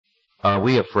Are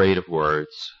we afraid of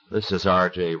words? This is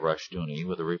R.J. Rushdoony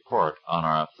with a report on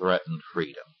our threatened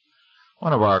freedom.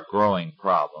 One of our growing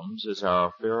problems is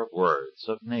our fear of words,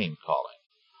 of name-calling.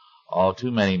 All too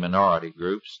many minority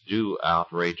groups do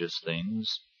outrageous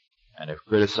things, and if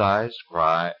criticized,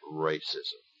 cry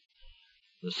racism.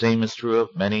 The same is true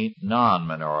of many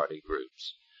non-minority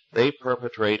groups. They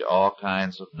perpetrate all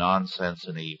kinds of nonsense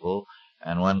and evil,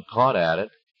 and when caught at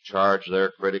it, charge their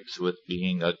critics with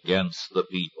being against the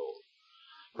people.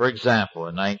 For example,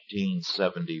 in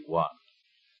 1971,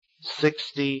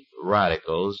 60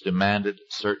 radicals demanded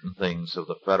certain things of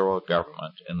the federal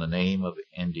government in the name of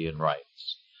Indian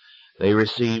rights. They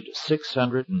received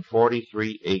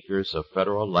 643 acres of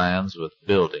federal lands with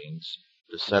buildings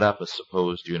to set up a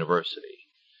supposed university.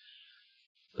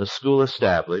 The school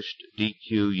established,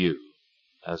 DQU,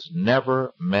 has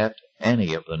never met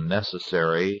any of the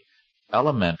necessary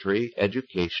elementary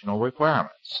educational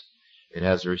requirements. It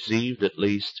has received at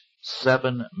least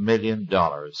 $7 million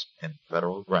in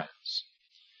federal grants.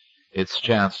 Its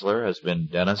chancellor has been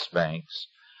Dennis Banks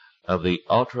of the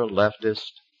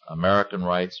ultra-leftist American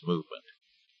rights movement,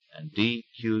 and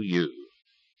DQU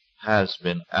has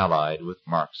been allied with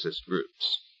Marxist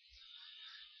groups.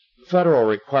 The federal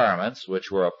requirements, which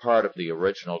were a part of the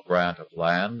original grant of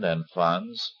land and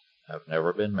funds, have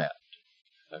never been met.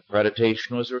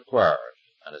 Accreditation was required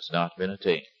and has not been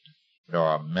attained,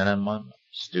 nor a minimum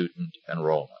student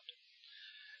enrollment.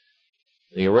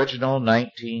 The original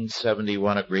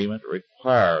 1971 agreement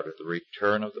required the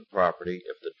return of the property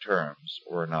if the terms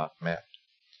were not met.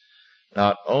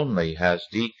 Not only has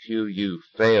DQU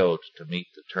failed to meet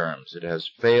the terms, it has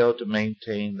failed to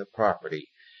maintain the property,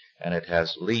 and it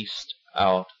has leased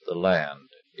out the land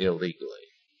illegally.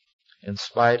 In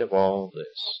spite of all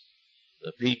this,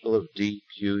 the people of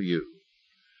DQU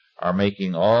are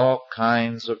making all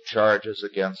kinds of charges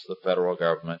against the federal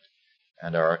government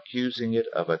and are accusing it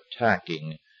of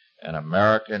attacking an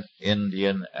American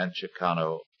Indian and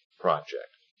Chicano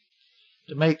project.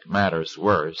 To make matters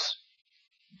worse,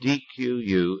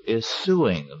 DQU is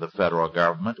suing the federal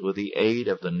government with the aid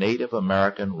of the Native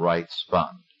American Rights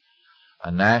Fund,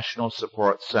 a national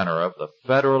support center of the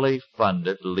federally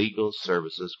funded Legal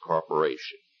Services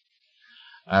Corporation.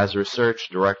 As Research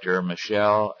Director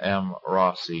Michelle M.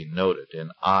 Rossi noted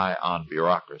in Eye on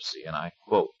Bureaucracy, and I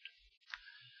quote,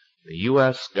 "The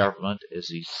U.S. government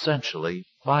is essentially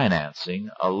financing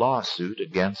a lawsuit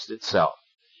against itself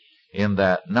in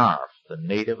that NARF, the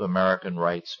Native American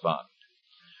Rights Fund,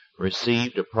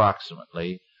 received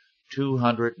approximately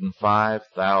 $205,000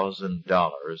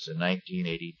 in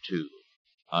 1982,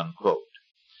 unquote.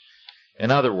 In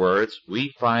other words,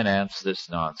 we finance this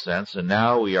nonsense, and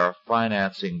now we are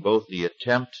financing both the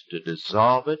attempt to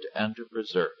dissolve it and to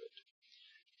preserve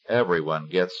it. Everyone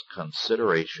gets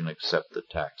consideration except the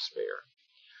taxpayer.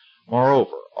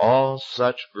 Moreover, all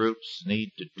such groups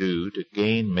need to do to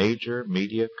gain major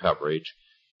media coverage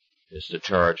is to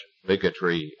charge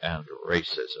bigotry and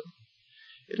racism.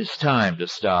 It is time to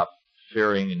stop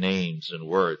fearing names and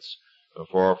words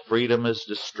before freedom is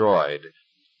destroyed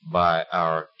by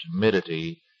our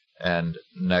timidity and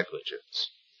negligence.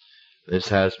 This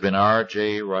has been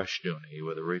R.J. Rushdoony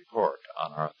with a report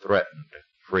on our threatened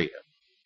freedom.